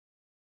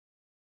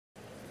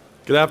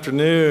Good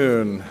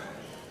afternoon.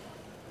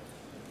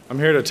 I'm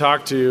here to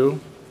talk to you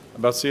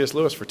about C.S.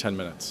 Lewis for 10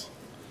 minutes.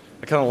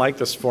 I kind of like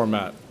this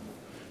format.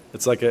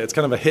 It's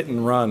kind of a hit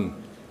and run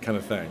kind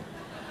of thing.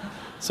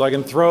 So I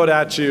can throw it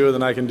at you,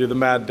 then I can do the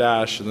mad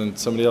dash, and then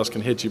somebody else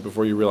can hit you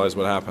before you realize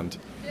what happened.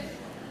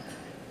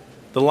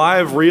 The Lie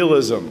of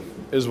Realism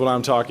is what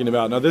I'm talking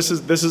about. Now this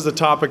is a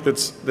topic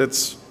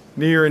that's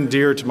near and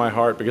dear to my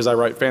heart because I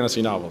write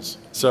fantasy novels.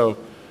 So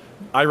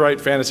I write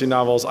fantasy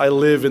novels. I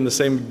live in the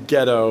same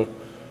ghetto,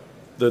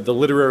 the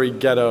literary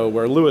ghetto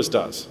where Lewis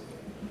does.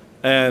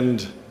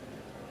 And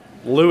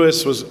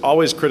Lewis was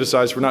always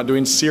criticized for not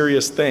doing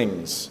serious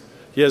things.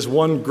 He has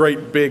one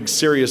great big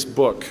serious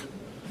book,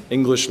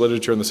 English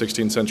Literature in the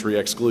 16th Century,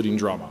 excluding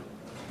drama.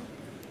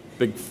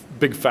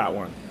 Big fat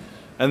one.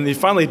 And he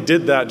finally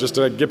did that just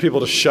to get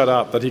people to shut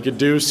up, that he could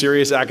do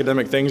serious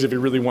academic things if he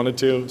really wanted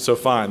to. So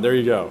fine, there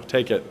you go,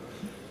 take it.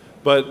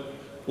 But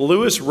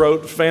Lewis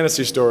wrote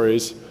fantasy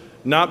stories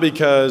not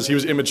because he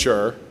was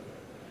immature,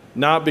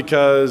 not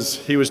because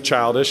he was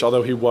childish,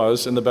 although he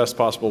was in the best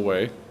possible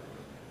way.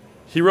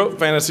 He wrote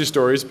fantasy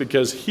stories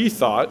because he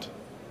thought,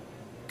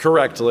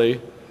 correctly,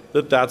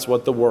 that that's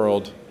what the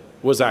world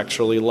was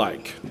actually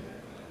like.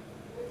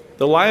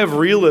 The lie of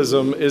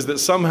realism is that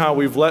somehow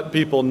we've let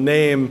people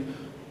name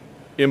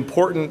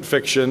important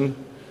fiction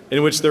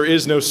in which there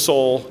is no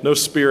soul, no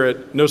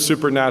spirit, no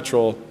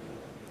supernatural,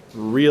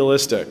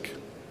 realistic.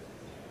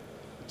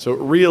 So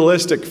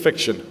realistic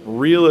fiction,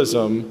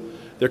 realism,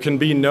 there can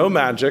be no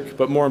magic,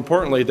 but more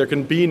importantly, there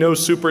can be no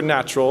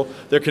supernatural,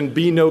 there can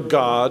be no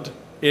God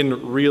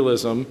in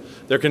realism,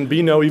 there can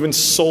be no even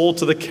soul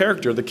to the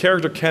character. The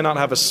character cannot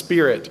have a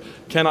spirit,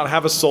 cannot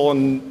have a soul,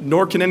 and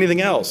nor can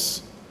anything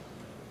else.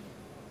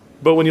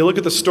 But when you look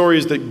at the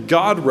stories that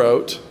God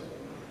wrote,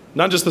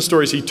 not just the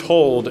stories he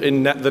told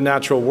in the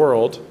natural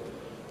world,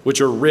 which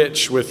are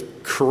rich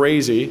with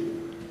crazy,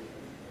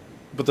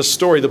 but the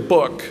story, the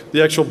book,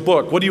 the actual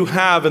book. What do you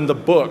have in the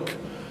book?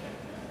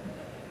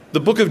 The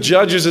book of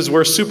Judges is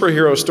where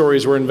superhero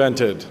stories were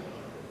invented.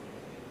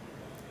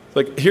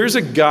 Like, here's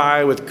a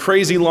guy with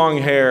crazy long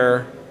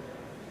hair,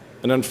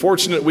 an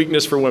unfortunate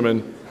weakness for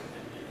women,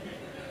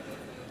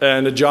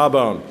 and a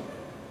jawbone.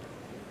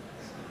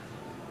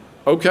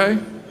 Okay.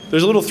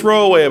 There's a little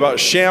throwaway about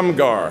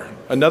Shamgar,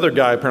 another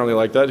guy apparently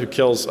like that who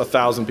kills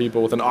 1,000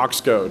 people with an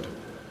ox goad.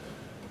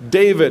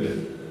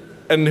 David.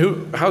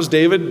 And how's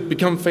David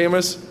become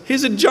famous?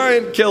 He's a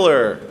giant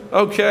killer.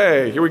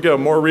 Okay, here we go,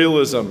 more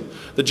realism.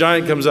 The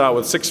giant comes out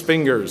with 6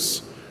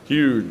 fingers,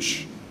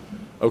 huge.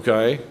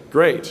 Okay,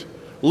 great.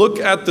 Look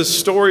at the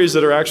stories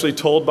that are actually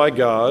told by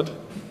God,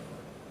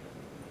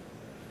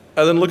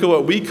 and then look at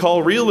what we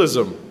call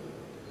realism.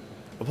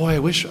 Boy, I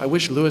wish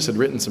Lewis had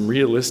written some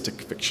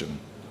realistic fiction.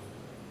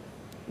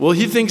 Well,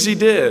 he thinks he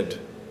did.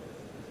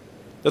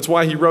 That's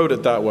why he wrote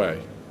it that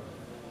way.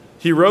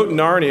 He wrote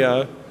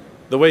Narnia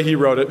the way he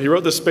wrote it. He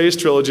wrote the space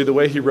trilogy the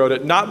way he wrote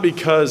it, not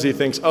because he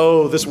thinks,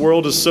 oh, this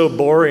world is so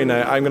boring,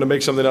 I'm going to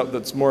make something up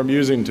that's more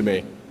amusing to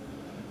me.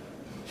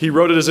 He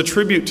wrote it as a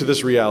tribute to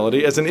this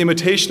reality, as an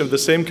imitation of the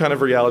same kind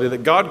of reality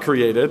that God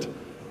created,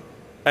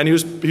 and he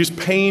was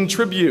paying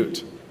tribute.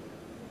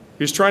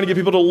 He was trying to get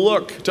people to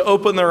look, to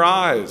open their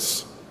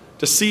eyes,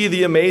 to see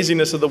the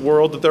amazingness of the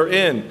world that they're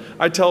in.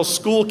 I tell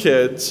school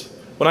kids,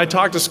 when I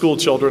talk to school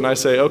children, I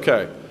say,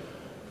 okay,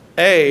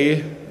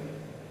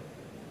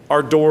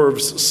 our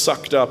dwarves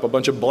sucked up a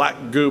bunch of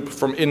black goop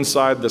from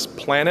inside this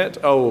planet.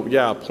 Oh,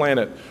 yeah,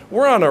 planet.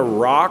 We're on a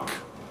rock,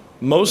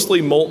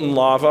 mostly molten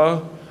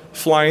lava,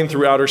 flying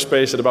through outer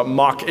space at about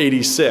Mach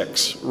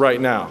 86 right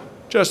now.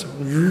 Just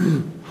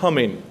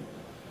humming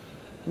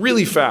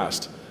really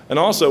fast. And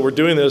also, we're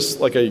doing this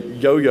like a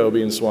yo-yo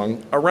being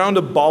swung around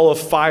a ball of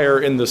fire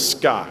in the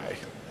sky.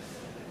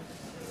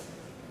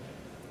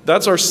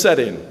 That's our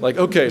setting. Like,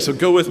 okay, so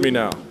go with me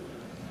now.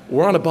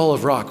 We're on a ball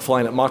of rock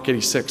flying at Mach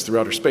 86 through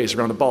outer space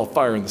around a ball of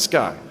fire in the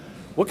sky.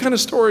 What kind of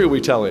story are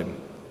we telling?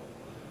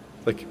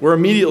 Like, we're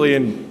immediately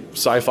in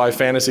sci-fi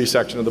fantasy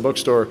section of the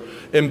bookstore,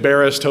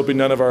 embarrassed, hoping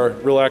none of our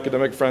real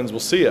academic friends will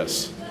see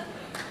us.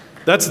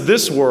 That's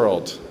this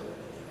world.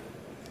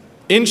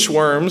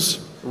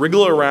 Inchworms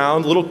wriggle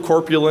around, little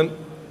corpulent,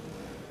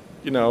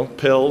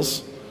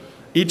 pills,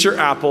 eat your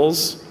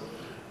apples,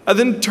 and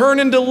then turn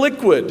into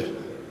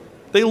liquid.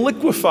 They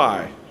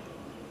liquefy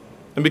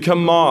and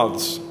become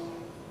moths.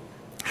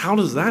 How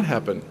does that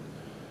happen?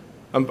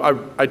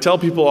 I tell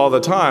people all the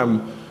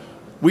time,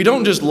 we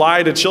don't just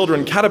lie to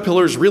children.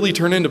 Caterpillars really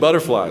turn into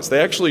butterflies. They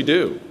actually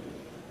do.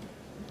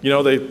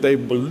 They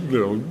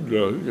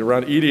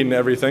around eating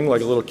everything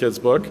like a little kid's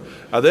book.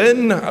 And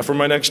then, for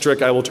my next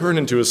trick, I will turn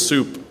into a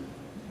soup.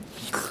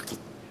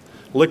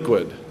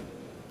 Liquid.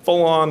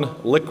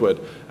 Full-on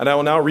liquid. And I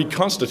will now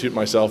reconstitute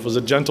myself as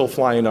a gentle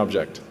flying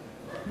object.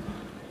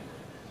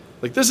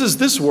 Like, this is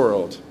this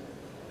world.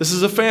 This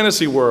is a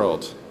fantasy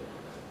world.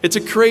 It's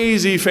a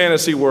crazy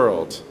fantasy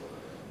world.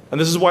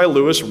 And this is why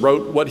Lewis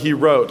wrote what he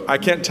wrote. I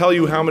can't tell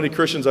you how many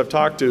Christians I've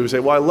talked to who say,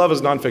 well, I love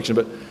his nonfiction,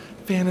 but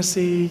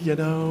fantasy,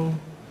 I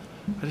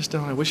just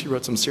don't. I wish he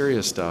wrote some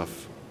serious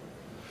stuff.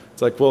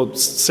 It's like, well,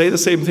 say the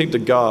same thing to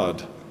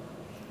God.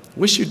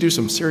 Wish you'd do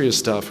some serious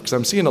stuff, because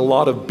I'm seeing a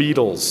lot of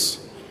beetles.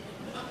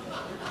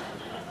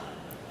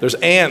 There's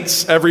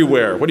ants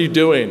everywhere. What are you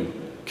doing?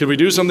 Can we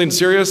do something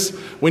serious?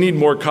 We need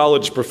more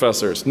college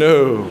professors.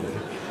 No.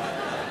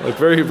 Like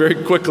very,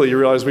 very quickly you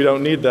realize we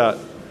don't need that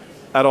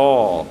at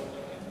all.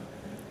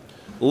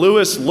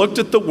 Lewis looked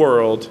at the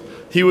world.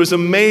 He was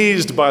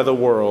amazed by the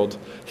world.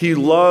 He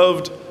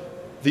loved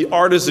the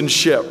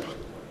artisanship.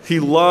 He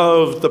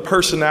loved the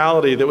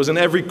personality that was in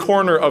every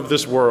corner of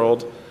this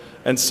world,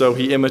 and so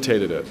he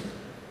imitated it.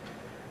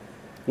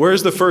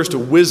 Where's the first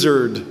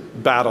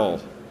wizard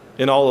battle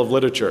in all of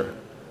literature?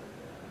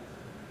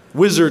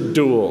 Wizard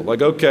duel.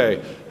 Like,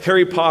 okay,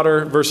 Harry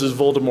Potter versus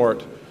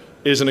Voldemort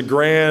is in a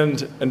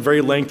grand and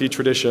very lengthy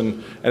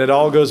tradition, and it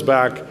all goes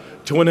back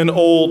to when an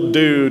old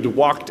dude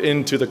walked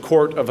into the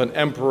court of an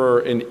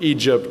emperor in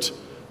Egypt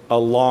a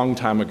long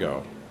time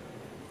ago,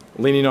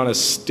 leaning on a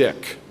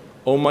stick.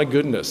 Oh my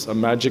goodness, a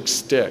magic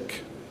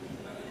stick.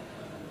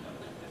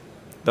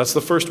 That's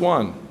the first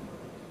one.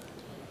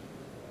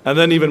 And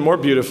then even more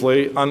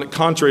beautifully,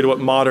 contrary to what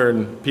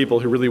modern people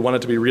who really want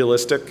it to be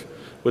realistic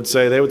would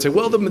say, they would say,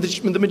 well, the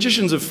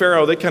magicians of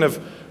Pharaoh, they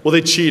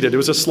cheated. It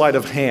was a sleight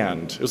of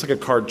hand. It was like a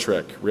card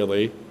trick,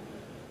 really.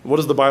 What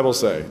does the Bible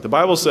say? The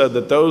Bible said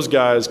that those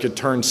guys could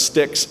turn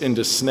sticks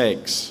into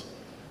snakes.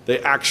 They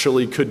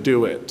actually could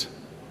do it.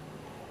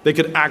 They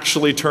could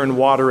actually turn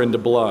water into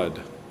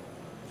blood.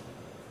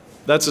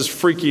 That's as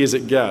freaky as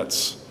it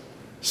gets.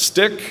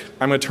 Stick,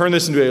 I'm going to turn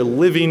this into a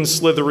living,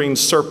 slithering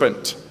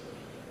serpent.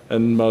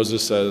 And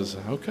Moses says,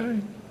 okay,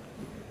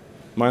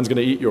 mine's going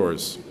to eat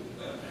yours.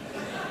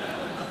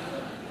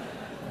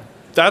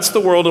 That's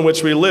the world in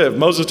which we live.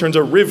 Moses turns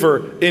a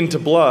river into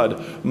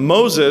blood.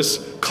 Moses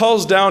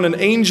calls down an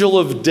angel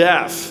of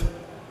death.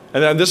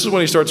 And then this is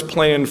when he starts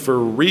playing for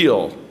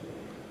real.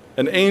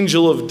 An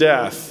angel of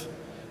death.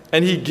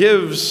 And he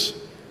gives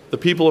the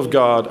people of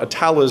God a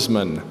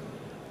talisman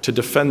to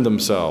defend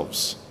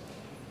themselves,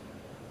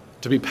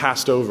 to be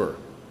passed over.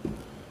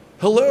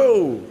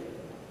 Hello,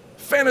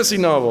 fantasy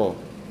novel.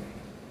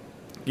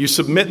 You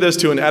submit this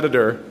to an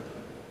editor,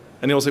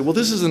 and he'll say, well,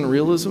 this isn't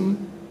realism.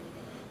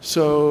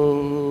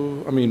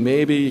 So,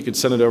 maybe you could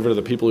send it over to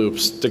the people who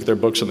stick their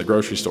books in the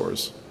grocery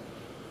stores.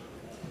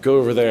 Go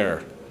over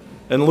there.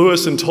 And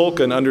Lewis and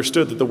Tolkien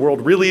understood that the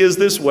world really is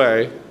this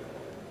way.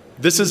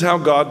 This is how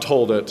God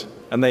told it,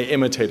 and they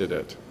imitated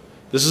it.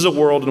 This is a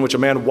world in which a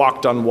man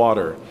walked on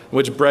water, in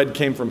which bread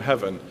came from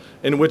heaven,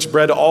 in which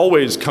bread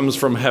always comes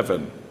from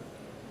heaven.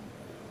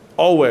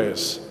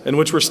 Always. In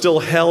which we're still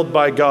held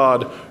by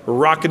God,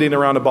 rocketing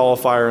around a ball of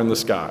fire in the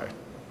sky.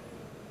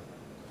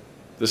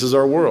 This is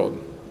our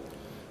world.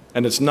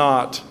 And it's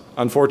not,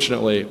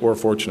 unfortunately or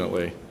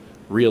fortunately,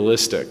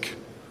 realistic.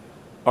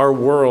 Our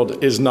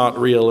world is not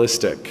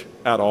realistic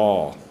at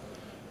all.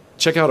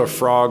 Check out a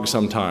frog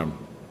sometime.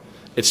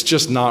 It's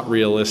just not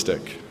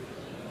realistic.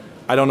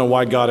 I don't know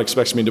why God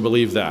expects me to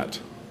believe that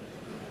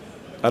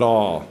at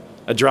all.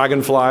 A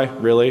dragonfly,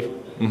 really?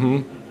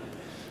 Mm-hmm.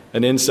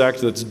 An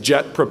insect that's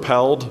jet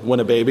propelled when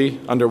a baby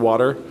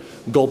underwater,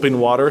 gulping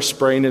water,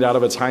 spraying it out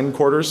of its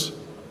hindquarters.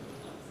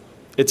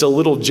 It's a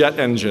little jet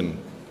engine.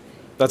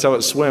 That's how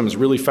it swims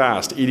really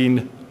fast,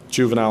 eating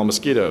juvenile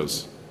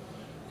mosquitoes.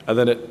 And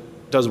then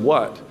it does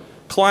what?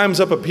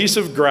 Climbs up a piece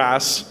of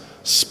grass,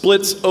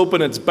 splits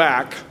open its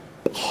back,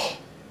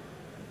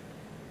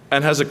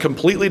 and has a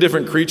completely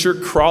different creature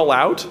crawl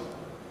out?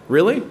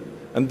 Really?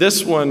 And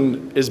this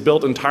one is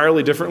built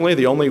entirely differently,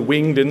 the only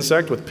winged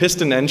insect with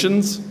piston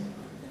engines.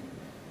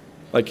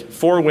 Like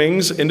 4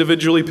 wings,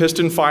 individually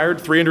piston fired,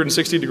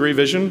 360-degree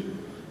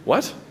vision.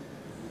 What?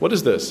 What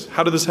is this?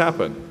 How did this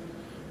happen?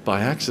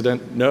 By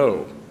accident?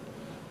 No.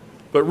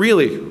 But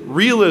really,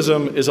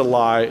 realism is a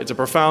lie. It's a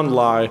profound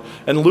lie.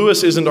 And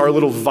Lewis isn't our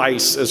little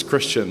vice as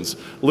Christians.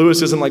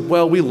 Lewis isn't like,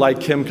 well, we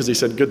like him because he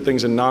said good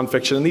things in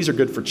nonfiction, and these are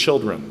good for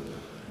children.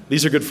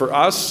 These are good for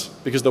us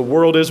because the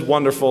world is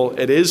wonderful.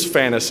 It is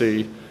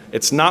fantasy.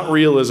 It's not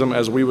realism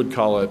as we would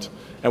call it.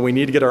 And we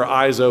need to get our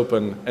eyes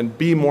open and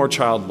be more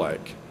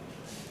childlike,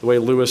 the way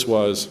Lewis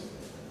was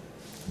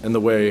and the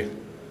way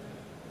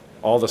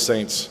all the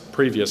saints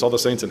previous, all the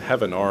saints in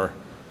heaven are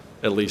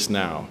at least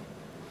now.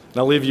 And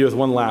I'll leave you with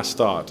one last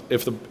thought.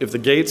 If the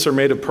gates are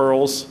made of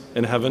pearls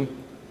in heaven,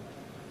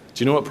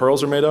 do you know what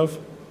pearls are made of?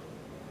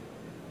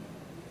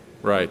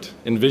 Right.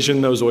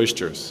 Envision those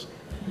oysters.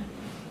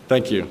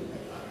 Thank you.